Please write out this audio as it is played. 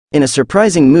In a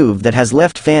surprising move that has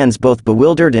left fans both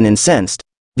bewildered and incensed,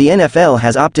 the NFL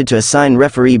has opted to assign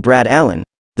referee Brad Allen,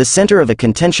 the center of a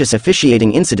contentious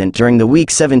officiating incident during the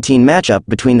Week 17 matchup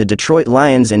between the Detroit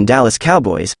Lions and Dallas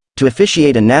Cowboys, to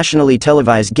officiate a nationally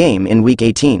televised game in Week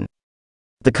 18.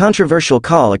 The controversial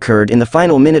call occurred in the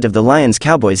final minute of the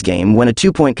Lions-Cowboys game when a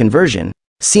two-point conversion,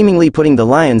 seemingly putting the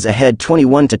Lions ahead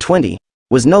 21-20,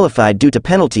 was nullified due to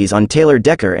penalties on Taylor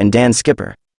Decker and Dan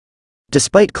Skipper.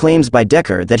 Despite claims by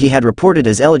Decker that he had reported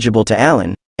as eligible to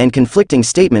Allen, and conflicting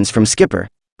statements from Skipper,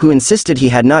 who insisted he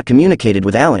had not communicated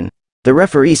with Allen, the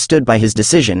referee stood by his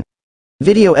decision.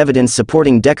 Video evidence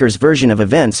supporting Decker's version of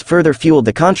events further fueled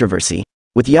the controversy,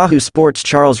 with Yahoo Sports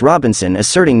Charles Robinson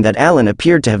asserting that Allen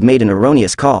appeared to have made an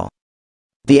erroneous call.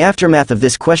 The aftermath of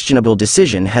this questionable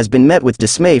decision has been met with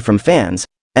dismay from fans,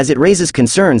 as it raises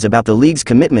concerns about the league's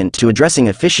commitment to addressing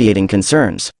officiating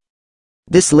concerns.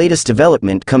 This latest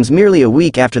development comes merely a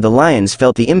week after the Lions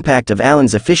felt the impact of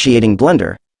Allen's officiating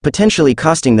blunder, potentially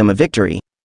costing them a victory.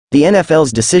 The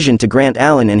NFL's decision to grant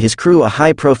Allen and his crew a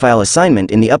high-profile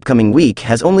assignment in the upcoming week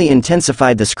has only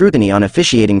intensified the scrutiny on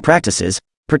officiating practices,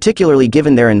 particularly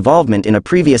given their involvement in a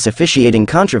previous officiating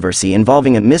controversy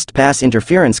involving a missed pass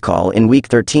interference call in Week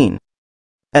 13.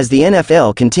 As the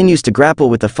NFL continues to grapple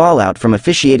with the fallout from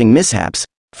officiating mishaps,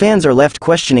 fans are left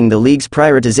questioning the league's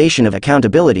prioritization of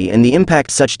accountability and the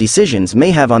impact such decisions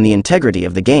may have on the integrity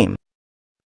of the game.